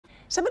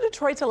Some of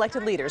Detroit's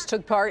elected leaders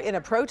took part in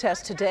a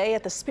protest today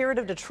at the Spirit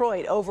of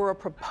Detroit over a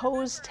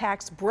proposed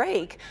tax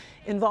break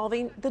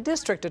involving the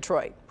District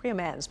Detroit. Priya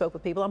Mann spoke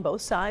with people on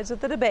both sides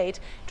of the debate.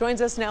 Joins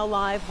us now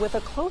live with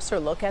a closer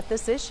look at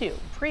this issue.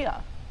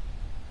 Priya.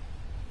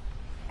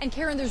 And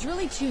Karen, there's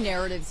really two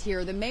narratives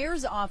here. The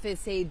mayor's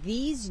office say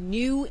these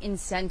new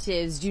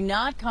incentives do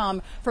not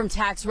come from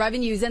tax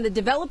revenues, and the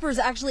developers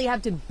actually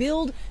have to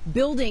build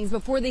buildings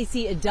before they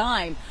see a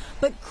dime.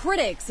 But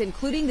critics,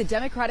 including the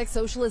Democratic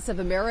Socialists of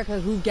America,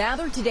 who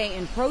gathered today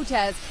in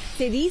protest,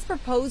 say these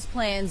proposed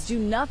plans do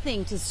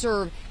nothing to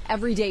serve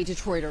everyday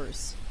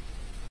Detroiters.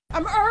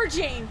 I'm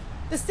urging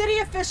the city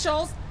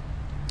officials,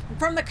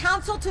 from the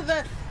council to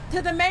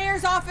the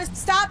mayor's office,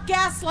 stop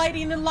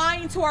gaslighting and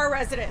lying to our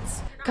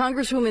residents.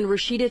 Congresswoman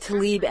Rashida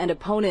Tlaib and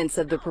opponents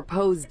of the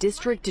proposed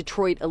District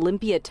Detroit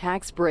Olympia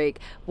tax break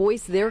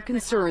voiced their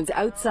concerns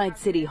outside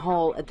City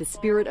Hall at the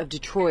Spirit of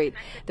Detroit,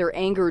 their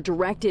anger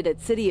directed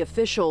at city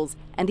officials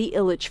and the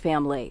Illich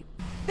family.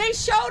 They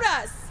showed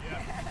us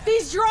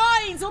these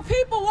drawings of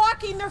people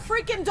walking their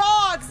freaking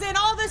dogs and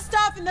all this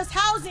stuff in this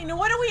housing, and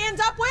what do we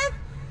end up with?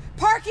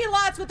 Parking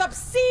lots with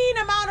obscene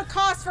amount of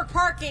cost for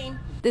parking.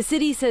 The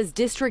city says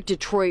District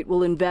Detroit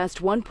will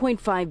invest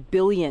 $1.5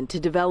 billion to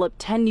develop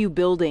 10 new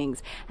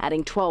buildings,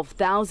 adding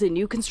 12,000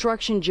 new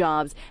construction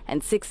jobs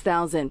and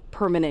 6,000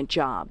 permanent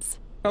jobs.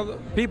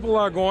 People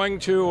are going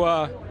to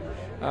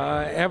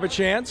have a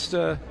chance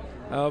to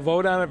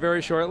vote on it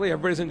very shortly.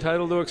 Everybody's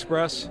entitled to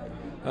express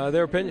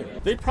their opinion.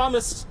 They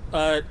promised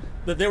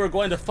that they were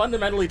going to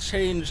fundamentally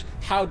change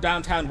how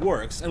downtown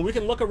works, and we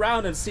can look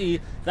around and see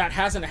that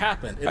hasn't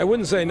happened. I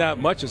wouldn't say not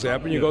much has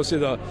happened. You go see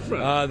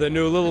the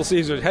new Little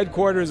Caesars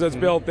headquarters that's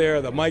built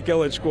there, the Mike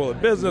Illich School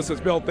of Business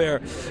that's built there,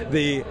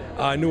 the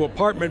new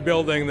apartment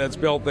building that's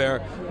built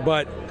there.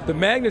 But the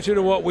magnitude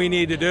of what we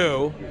need to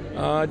do,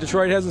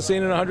 Detroit hasn't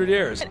seen in 100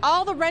 years.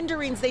 All the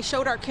renderings they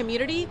showed our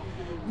community,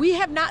 we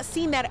have not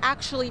seen that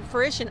actually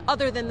fruition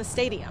other than the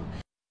stadium.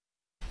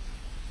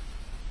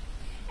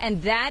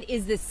 And that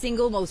is the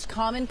single most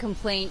common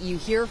complaint you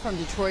hear from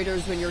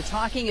Detroiters when you're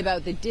talking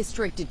about the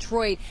District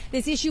Detroit.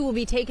 This issue will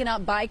be taken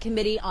up by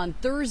committee on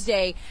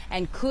Thursday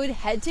and could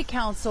head to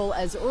council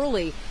as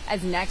early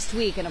as next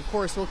week. And of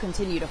course, we'll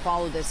continue to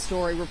follow this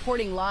story.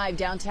 Reporting live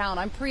downtown,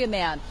 I'm Priya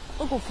Mann,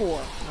 Local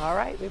 4. All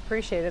right, we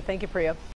appreciate it. Thank you, Priya.